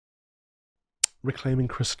reclaiming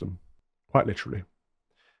Christendom, quite literally.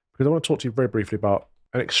 Because I want to talk to you very briefly about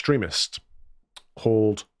an extremist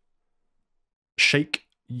called Sheikh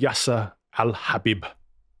Yasser al-Habib.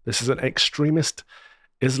 This is an extremist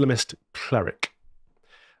Islamist cleric.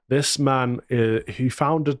 This man, he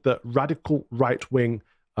founded the radical right-wing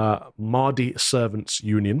Mahdi Servants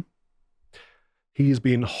Union. He's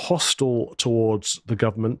been hostile towards the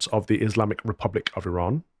government of the Islamic Republic of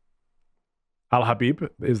Iran. Al-Habib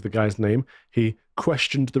is the guy's name. He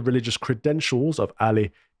questioned the religious credentials of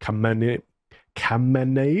Ali Khamenei,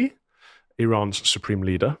 Iran's supreme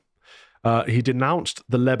leader. He denounced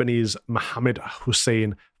the Lebanese Mohammed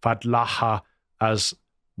Hussein Fadlallah as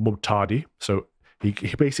Mubtadi. So he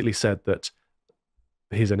basically said that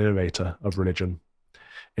he's an innovator of religion,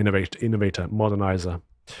 innovator, modernizer.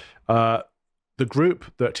 The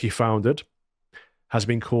group that he founded has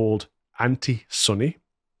been called Anti-Sunni,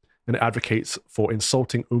 and it advocates for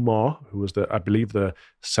insulting Umar, who was, I believe, the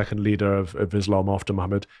second leader of Islam after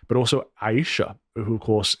Muhammad, but also Aisha, who, of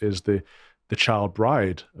course, is the child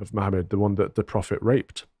bride of Muhammad, the one that the Prophet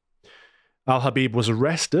raped. Al-Habib was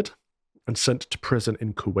arrested and sent to prison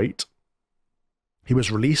in Kuwait. He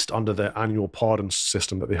was released under the annual pardon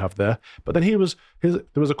system that they have there, but then there was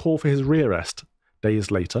a call for his rearrest days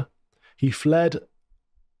later. He fled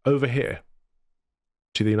over here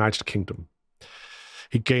to the United Kingdom.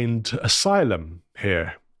 He gained asylum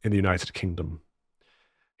here in the United Kingdom.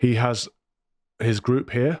 He has his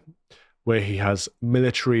group here, where he has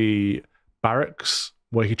military barracks,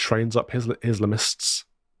 where he trains up his Islamists,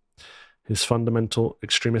 his fundamental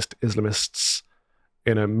extremist Islamists,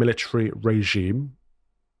 in a military regime.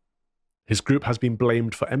 His group has been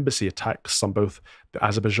blamed for embassy attacks on both the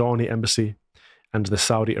Azerbaijani embassy and the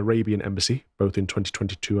Saudi Arabian embassy, both in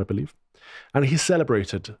 2022, I believe. And he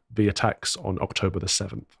celebrated the attacks on October the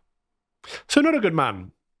 7th. So not a good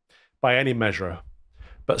man by any measure,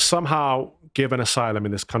 but somehow given asylum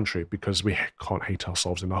in this country because we can't hate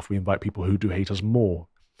ourselves enough. We invite people who do hate us more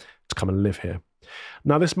to come and live here.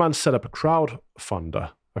 Now, this man set up a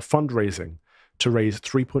crowdfunder, a fundraising, to raise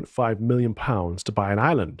 £3.5 million to buy an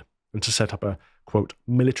island and to set up a, quote,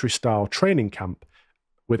 military-style training camp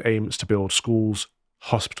with aims to build schools,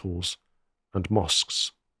 hospitals, and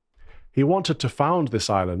mosques. He wanted to found this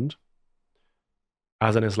island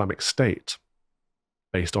as an Islamic state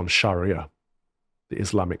based on Sharia, the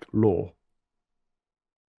Islamic law.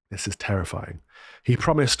 This is terrifying. He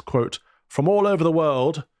promised, quote, from all over the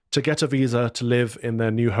world to get a visa to live in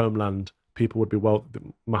their new homeland, people would be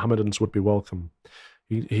Mohammedans would be welcome.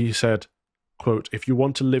 He said, quote, if you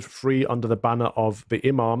want to live free under the banner of the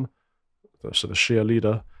Imam, so the Shia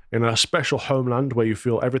leader, in a special homeland where you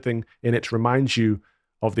feel everything in it reminds you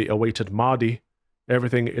of the awaited Mahdi,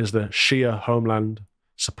 everything is the Shia homeland,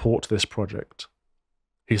 support this project.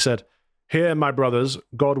 He said, here, my brothers,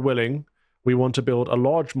 God willing, we want to build a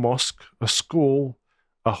large mosque, a school,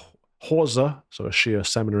 a hawza, so a Shia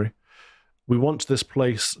seminary. We want this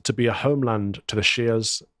place to be a homeland to the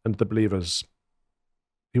Shias and the believers.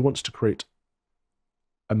 He wants to create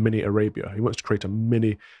a mini Arabia. He wants to create a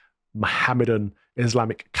mini Mohammedan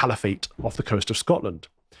Islamic caliphate off the coast of Scotland.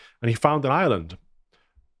 And he found an island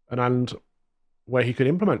where he could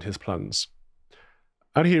implement his plans.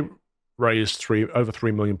 And he raised over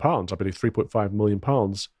 £3 million, I believe £3.5 million,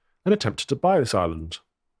 and attempted to buy this island.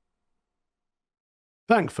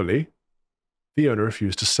 Thankfully, the owner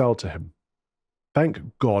refused to sell to him. Thank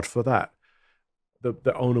God for that.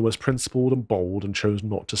 The owner was principled and bold and chose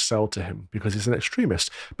not to sell to him because he's an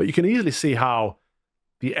extremist. But you can easily see how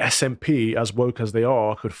the SNP, as woke as they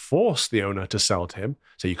are, could force the owner to sell to him.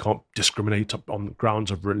 So you can't discriminate on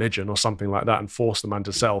grounds of religion or something like that and force the man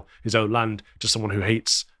to sell his own land to someone who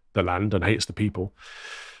hates the land and hates the people.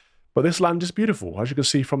 But this land is beautiful. As you can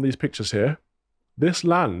see from these pictures here, this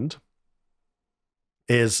land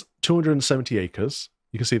is 270 acres.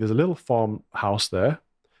 You can see there's a little farmhouse there.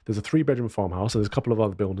 There's a 3-bedroom farmhouse, and there's a couple of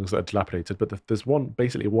other buildings that are dilapidated, but there's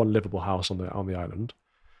basically one livable house on the island.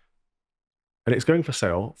 And it's going for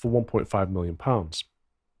sale for £1.5 million.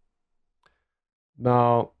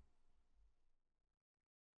 Now,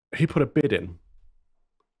 he put a bid in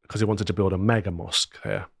because he wanted to build a mega mosque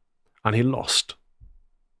there, and he lost.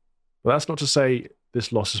 But that's not to say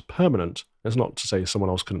this loss is permanent. It's not to say someone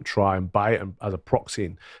else couldn't try and buy it as a proxy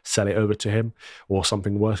and sell it over to him, or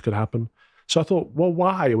something worse could happen. So I thought, well,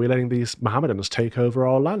 why are we letting these Mohammedans take over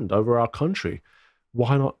our land, over our country?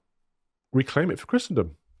 Why not reclaim it for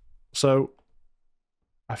Christendom? So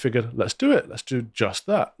I figured, let's do it. Let's do just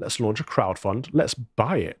that. Let's launch a crowdfund. Let's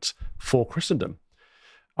buy it for Christendom.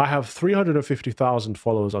 I have 350,000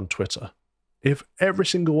 followers on Twitter. If every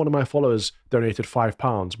single one of my followers donated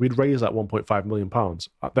 £5, we'd raise that £1.5 million,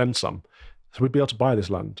 then some. So we'd be able to buy this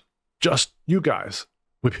land. Just you guys,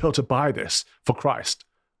 we'd be able to buy this for Christ,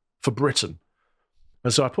 for Britain.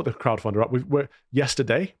 And so I put the crowdfunder up.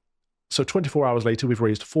 Yesterday, so 24 hours later, we've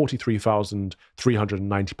raised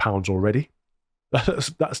 £43,390 already.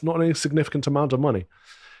 That's not an insignificant amount of money.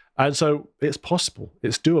 And so it's possible.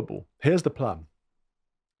 It's doable. Here's the plan.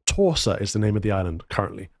 Torsa is the name of the island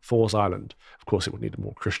currently, Thor's Island. Of course, it would need a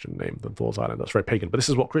more Christian name than Thor's Island. That's very pagan. But this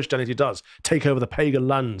is what Christianity does. Take over the pagan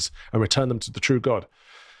lands and return them to the true God.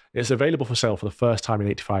 It's available for sale for the first time in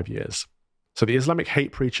 85 years. So the Islamic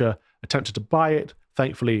hate preacher attempted to buy it.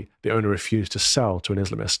 Thankfully, the owner refused to sell to an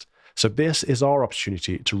Islamist. So this is our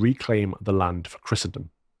opportunity to reclaim the land for Christendom.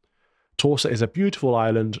 Torsa is a beautiful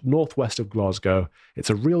island northwest of Glasgow. It's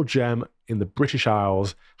a real gem in the British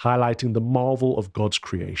Isles, highlighting the marvel of God's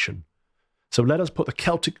creation. So let us put the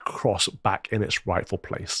Celtic cross back in its rightful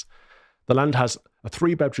place. The land has a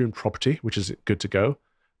 3-bedroom property, which is good to go.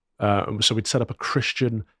 So we'd set up a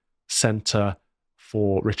Christian centre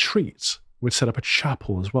for retreats. We'd set up a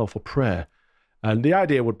chapel as well for prayer. And the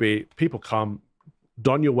idea would be people come,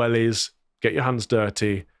 don your wellies, get your hands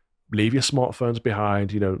dirty, leave your smartphones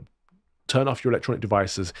behind, turn off your electronic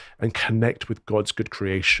devices and connect with God's good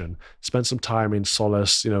creation. Spend some time in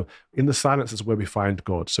solace, in the silence is where we find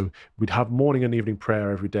God. So we'd have morning and evening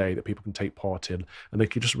prayer every day that people can take part in, and they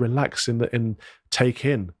can just relax and take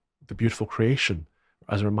in the beautiful creation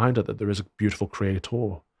as a reminder that there is a beautiful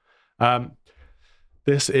creator.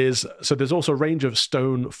 There's also a range of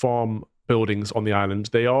stone farm buildings on the island.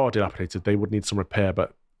 They are dilapidated. They would need some repair,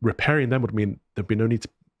 but repairing them would mean there'd be no need to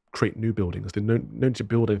create new buildings. There's no need to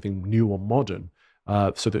build anything new or modern,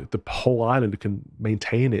 so that the whole island can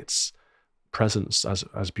maintain its presence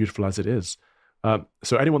as beautiful as it is.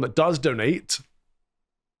 So anyone that does donate,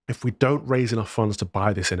 if we don't raise enough funds to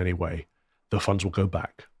buy this in any way, the funds will go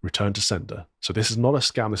back, return to sender. So this is not a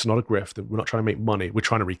scam. This is not a grift. We're not trying to make money. We're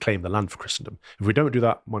trying to reclaim the land for Christendom. If we don't do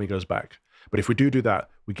that, money goes back. But if we do that,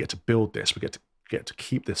 we get to build this. We get to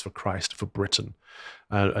keep this for Christ, for Britain,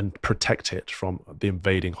 and protect it from the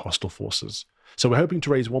invading hostile forces. So we're hoping to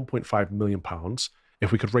raise £1.5 million.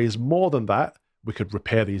 If we could raise more than that, we could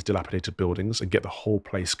repair these dilapidated buildings and get the whole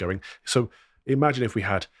place going. So imagine if we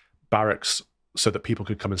had barracks so that people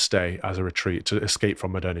could come and stay as a retreat to escape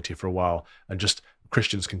from modernity for a while, and just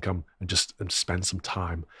Christians can come and spend some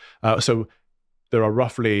time. So there are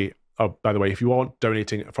roughly, by the way, if you aren't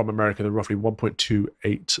donating from America, there are roughly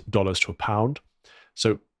 $1.28 to a pound.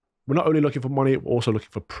 So we're not only looking for money, we're also looking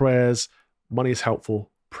for prayers. Money is helpful,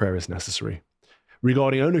 prayer is necessary.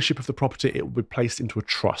 Regarding ownership of the property, it will be placed into a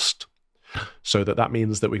trust. So that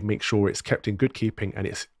means that we make sure it's kept in good keeping and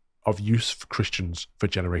it's of use for Christians for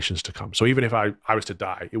generations to come. So even if I was to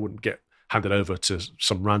die, it wouldn't get handed over to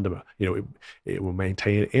some randomer. It will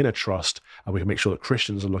maintain in a trust, and we can make sure that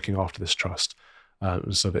Christians are looking after this trust,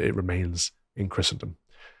 so that it remains in Christendom.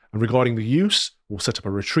 And regarding the use, we'll set up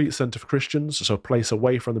a retreat center for Christians, so a place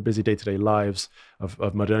away from the busy day-to-day lives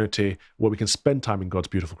of modernity, where we can spend time in God's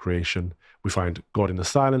beautiful creation. We find God in the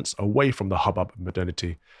silence, away from the hubbub of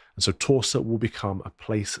modernity. And so Torsa will become a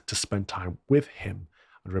place to spend time with him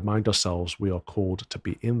and remind ourselves we are called to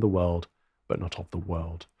be in the world, but not of the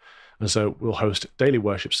world. And so we'll host daily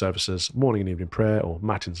worship services, morning and evening prayer, or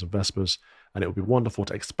matins and vespers, and it will be wonderful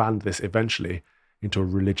to expand this eventually into a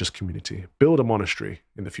religious community. Build a monastery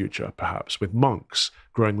in the future, perhaps, with monks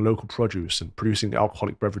growing local produce and producing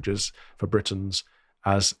alcoholic beverages for Britons,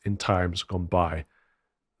 as in times gone by.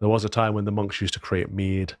 There was a time when the monks used to create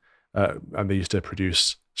mead, and they used to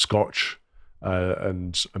produce scotch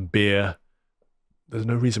and beer. There's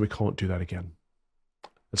no reason we can't do that again.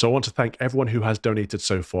 And so I want to thank everyone who has donated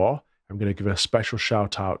so far. I'm going to give a special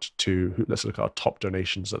shout out to, let's look at our top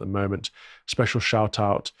donations at the moment. Special shout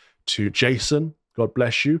out to Jason, God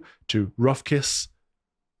bless you, to Roughkiss.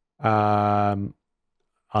 I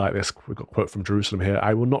like this. We've got a quote from Jerusalem here.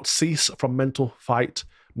 I will not cease from mental fight,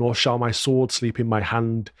 nor shall my sword sleep in my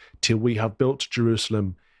hand, till we have built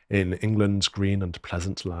Jerusalem in England's green and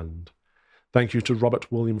pleasant land. Thank you to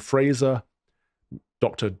Robert William Fraser,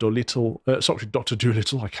 Dr. Doolittle, Dr.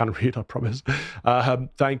 Doolittle, I can read, I promise.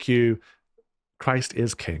 Thank you. Christ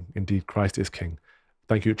is King. Indeed, Christ is King.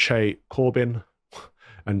 Thank you, Che Corbin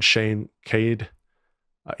and Shane Cade.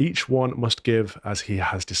 Each one must give as he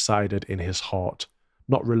has decided in his heart,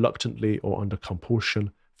 not reluctantly or under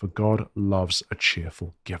compulsion, for God loves a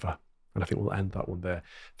cheerful giver. And I think we'll end that one there.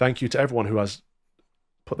 Thank you to everyone who has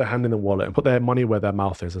put their hand in the wallet and put their money where their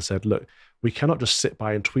mouth is and said, look, we cannot just sit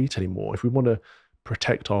by and tweet anymore. If we want to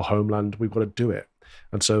protect our homeland, we've got to do it.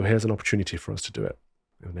 And so here's an opportunity for us to do it.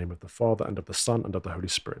 In the name of the Father, and of the Son, and of the Holy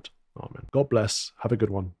Spirit. Amen. God bless. Have a good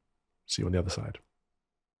one. See you on the other side.